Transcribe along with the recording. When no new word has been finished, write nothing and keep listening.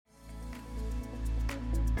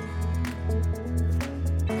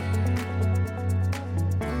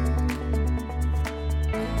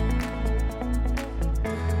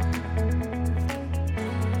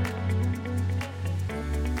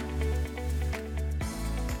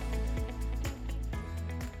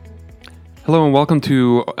Hello and welcome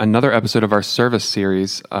to another episode of our service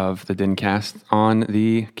series of the DINcast on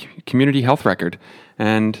the community health record.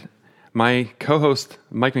 And my co-host,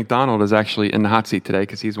 Mike McDonald, is actually in the hot seat today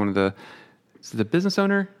because he's one of the business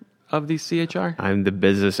owner of the CHR? I'm the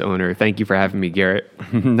business owner. Thank you for having me, Garrett.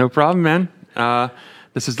 No problem, man.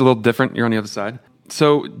 This is a little different. You're on the other side.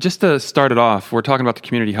 So just to start it off, we're talking about the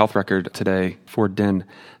community health record today for DIN.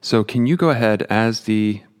 So can you go ahead as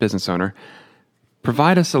the business owner,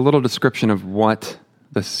 provide us a little description of what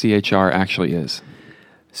the CHR actually is?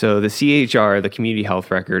 So the CHR, the community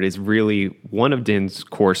health record, is really one of DIN's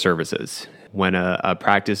core services. When a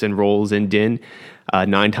practice enrolls in DIN,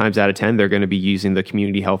 9 times out of 10, they're going to be using the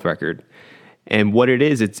community health record. And what it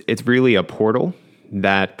is, it's really a portal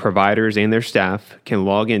that providers and their staff can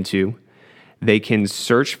log into. They can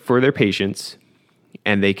search for their patients,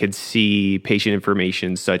 and they could see patient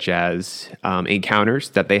information such as encounters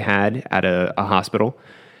that they had at a hospital.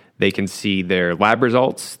 They can see their lab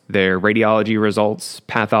results, their radiology results,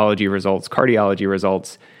 pathology results, cardiology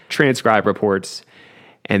results, transcribe reports.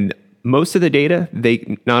 And most of the data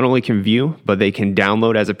they not only can view, but they can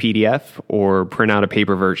download as a PDF or print out a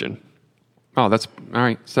paper version. Oh, that's all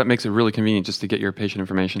right. So that makes it really convenient just to get your patient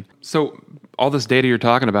information. So all this data you're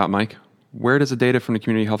talking about, Mike, where does the data from the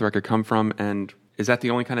community health record come from? And is that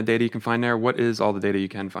the only kind of data you can find there? What is all the data you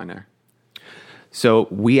can find there? So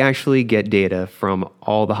we actually get data from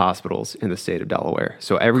all the hospitals in the state of Delaware.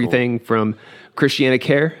 So everything from Christiana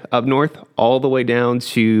Care up north all the way down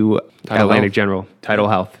to Atlantic General, Tidal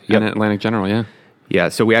Health. Yep. And Atlantic General, yeah. Yeah,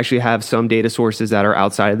 so we actually have some data sources that are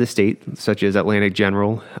outside of the state, such as Atlantic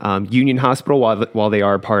General. Union Hospital, while they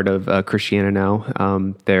are part of Christiana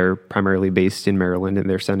now, they're primarily based in Maryland, and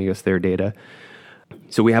they're sending us their data.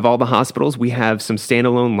 So we have all the hospitals. We have some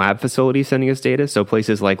standalone lab facilities sending us data. So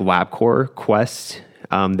places like LabCorp, Quest,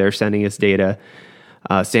 they're sending us data.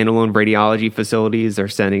 Standalone radiology facilities are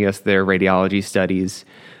sending us their radiology studies.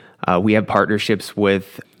 We have partnerships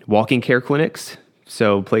with walking care clinics.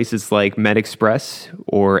 So places like MedExpress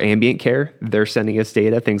or Ambient Care, they're sending us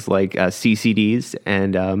data, things like CCDs,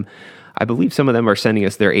 and I believe some of them are sending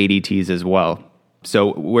us their ADTs as well.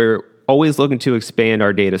 So we're always looking to expand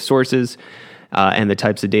our data sources and the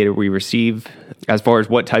types of data we receive. As far as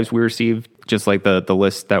what types we receive, just like the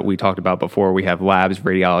list that we talked about before, we have labs,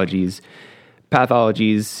 radiologies,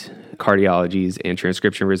 pathologies, cardiologies, and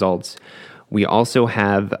transcription results. We also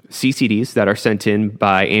have CCDs that are sent in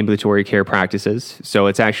by ambulatory care practices. So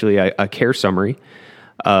it's actually a care summary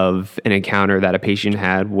of an encounter that a patient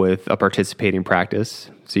had with a participating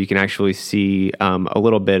practice. So you can actually see a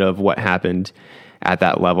little bit of what happened at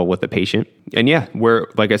that level with the patient. And yeah,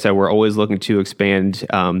 like I said, we're always looking to expand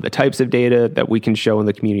the types of data that we can show in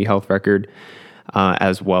the community health record,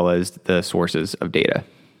 as well as the sources of data.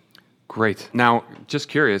 Great. Now, just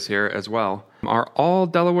curious here as well, are all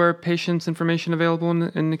Delaware patients' information available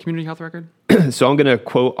in the community health record? So I'm going to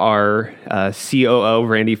quote our COO,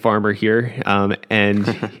 Randy Farmer here,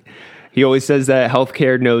 and he always says that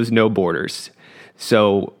healthcare knows no borders.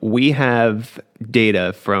 So we have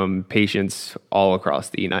data from patients all across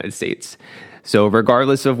the United States. So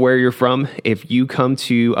regardless of where you're from, if you come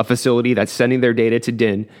to a facility that's sending their data to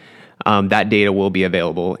DIN, that data will be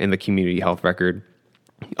available in the community health record,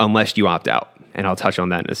 unless you opt out. And I'll touch on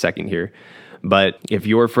that in a second here. But if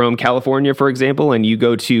you're from California, for example, and you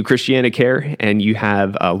go to Christiana Care and you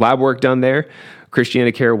have lab work done there,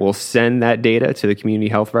 Christiana Care will send that data to the community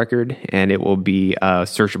health record, and it will be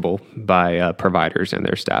searchable by providers and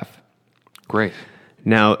their staff. Great.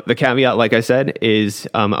 Now, the caveat, like I said, is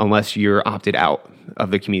unless you're opted out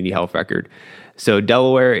of the community health record. So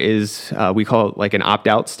Delaware is, we call it like an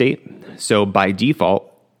opt-out state. So by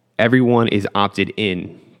default, everyone is opted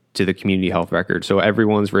in to the community health record. So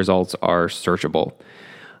everyone's results are searchable.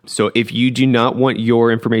 So if you do not want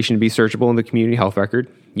your information to be searchable in the community health record,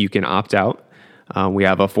 you can opt out. We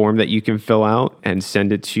have a form that you can fill out and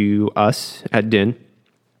send it to us at DIN.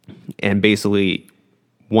 And basically,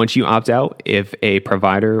 once you opt out, if a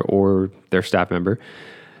provider or their staff member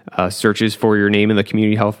searches for your name in the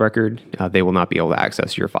community health record, they will not be able to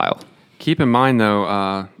access your file. Keep in mind,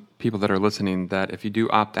 though, people that are listening, that if you do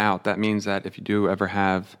opt out, that means that if you do ever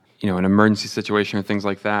have, an emergency situation or things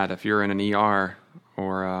like that, if you're in an ER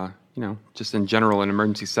or, just in general, an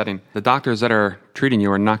emergency setting, the doctors that are treating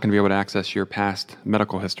you are not going to be able to access your past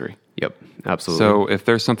medical history. Yep, absolutely. So if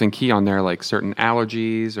there's something key on there, like certain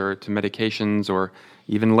allergies or to medications or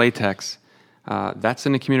even latex, that's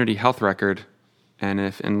in the community health record. And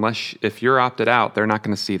if you're opted out, they're not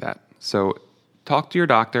going to see that. So talk to your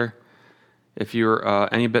doctor. If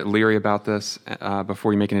you're any bit leery about this,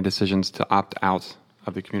 before you make any decisions to opt out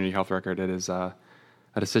of the community health record, it is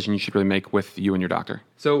a decision you should really make with you and your doctor.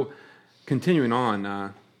 So continuing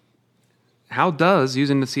on, how does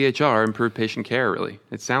using the CHR improve patient care, really?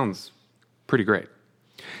 It sounds pretty great.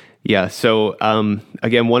 Yeah. So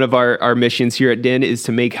again, one of our missions here at DIN is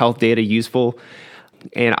to make health data useful.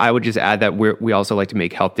 And I would just add that we also like to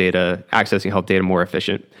make accessing health data more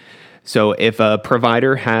efficient. So if a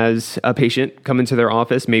provider has a patient come into their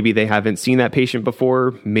office, maybe they haven't seen that patient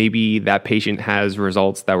before, maybe that patient has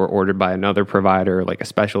results that were ordered by another provider, like a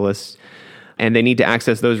specialist, and they need to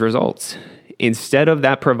access those results. Instead of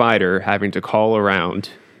that provider having to call around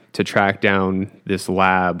to track down this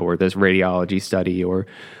lab or this radiology study or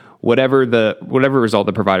whatever result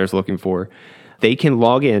the provider is looking for, they can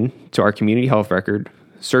log in to our community health record,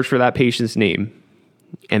 search for that patient's name,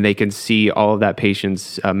 and they can see all of that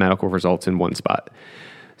patient's medical results in one spot.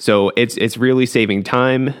 So it's really saving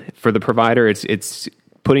time for the provider. It's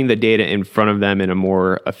putting the data in front of them in a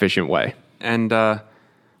more efficient way. And,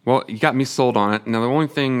 well, you got me sold on it. Now, the only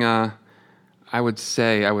thing I would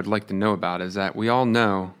say I would like to know about is that we all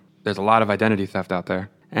know there's a lot of identity theft out there.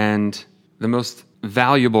 And the most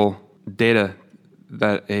valuable data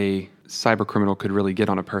that a cyber criminal could really get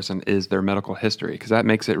on a person is their medical history, because that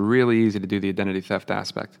makes it really easy to do the identity theft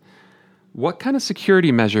aspect. What kind of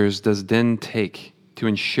security measures does DIN take to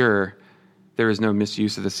ensure there is no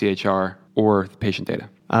misuse of the CHR or the patient data?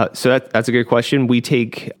 So that's a good question. We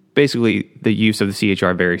take basically the use of the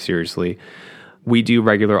CHR very seriously. We do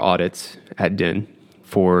regular audits at DIN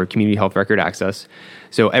for community health record access.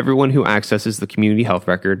 So everyone who accesses the community health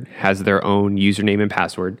record has their own username and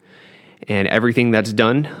password. And everything that's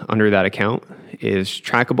done under that account is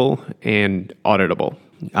trackable and auditable.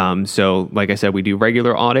 So like I said, we do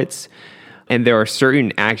regular audits, and there are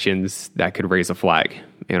certain actions that could raise a flag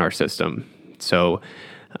in our system. So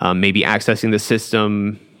maybe accessing the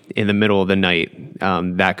system in the middle of the night,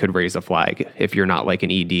 that could raise a flag if you're not like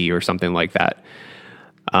an ED or something like that.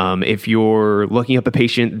 If you're looking up a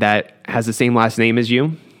patient that has the same last name as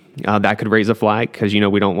you, that could raise a flag because,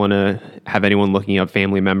 we don't want to have anyone looking up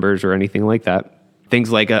family members or anything like that.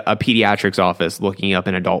 Things like a pediatrics office looking up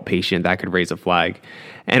an adult patient, that could raise a flag.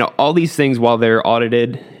 And all these things, while they're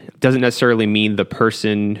audited, doesn't necessarily mean the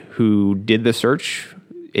person who did the search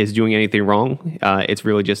is doing anything wrong. It's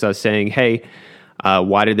really just us saying, hey,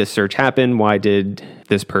 why did this search happen? Why did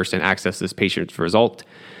this person access this patient's result?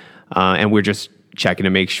 And we're just checking to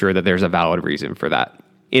make sure that there's a valid reason for that.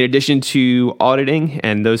 In addition to auditing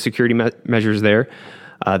and those security measures there,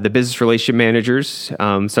 the business relationship managers,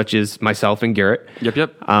 such as myself and Garrett,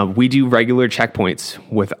 we do regular checkpoints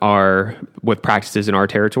with practices in our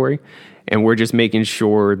territory. And we're just making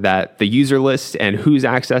sure that the user list and who's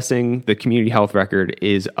accessing the community health record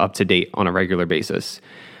is up to date on a regular basis.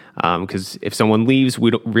 Because if someone leaves,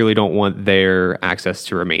 we really don't want their access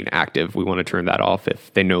to remain active. We want to turn that off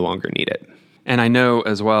if they no longer need it. And I know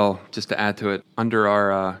as well, just to add to it, under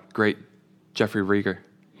our great Jeffrey Rieger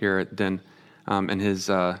here at DIN and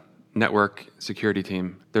his network security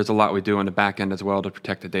team, there's a lot we do on the back end as well to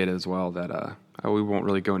protect the data as well that we won't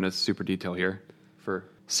really go into super detail here for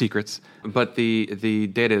secrets. But the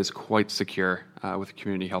data is quite secure with the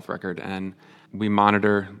community health record. And we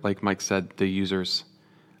monitor, like Mike said, the users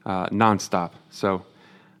nonstop. So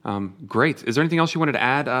great. Is there anything else you wanted to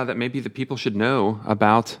add that maybe the people should know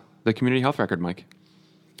about the community health record, Mike?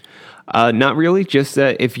 Not really. Just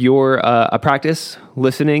that if you're a practice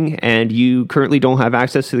listening and you currently don't have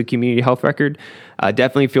access to the community health record,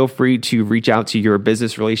 definitely feel free to reach out to your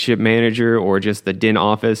business relationship manager or just the DIN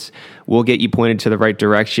office. We'll get you pointed to the right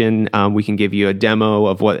direction. We can give you a demo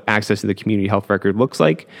of what access to the community health record looks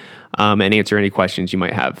like and answer any questions you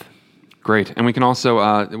might have. Great. And we can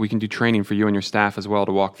also we can do training for you and your staff as well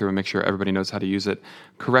to walk through and make sure everybody knows how to use it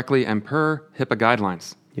correctly and per HIPAA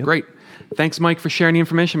guidelines. Yep. Great. Thanks, Mike, for sharing the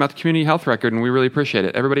information about the community health record, and we really appreciate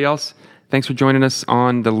it. Everybody else, thanks for joining us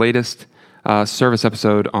on the latest service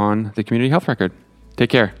episode on the community health record. Take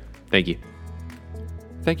care. Thank you.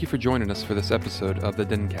 Thank you for joining us for this episode of the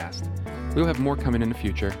DINcast. We'll have more coming in the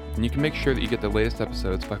future, and you can make sure that you get the latest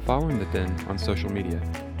episodes by following the DIN on social media.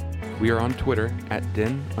 We are on Twitter at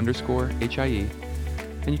DIN_HIE,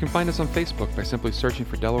 and you can find us on Facebook by simply searching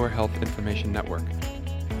for Delaware Health Information Network.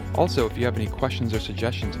 Also, if you have any questions or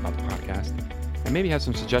suggestions about the podcast, and maybe have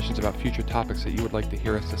some suggestions about future topics that you would like to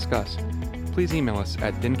hear us discuss, please email us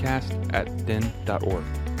at dincast@din.org.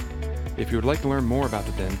 If you would like to learn more about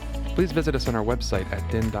the DIN, please visit us on our website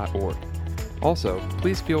at din.org. Also,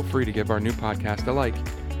 please feel free to give our new podcast a like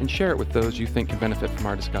and share it with those you think can benefit from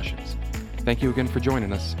our discussions. Thank you again for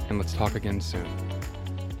joining us, and let's talk again soon.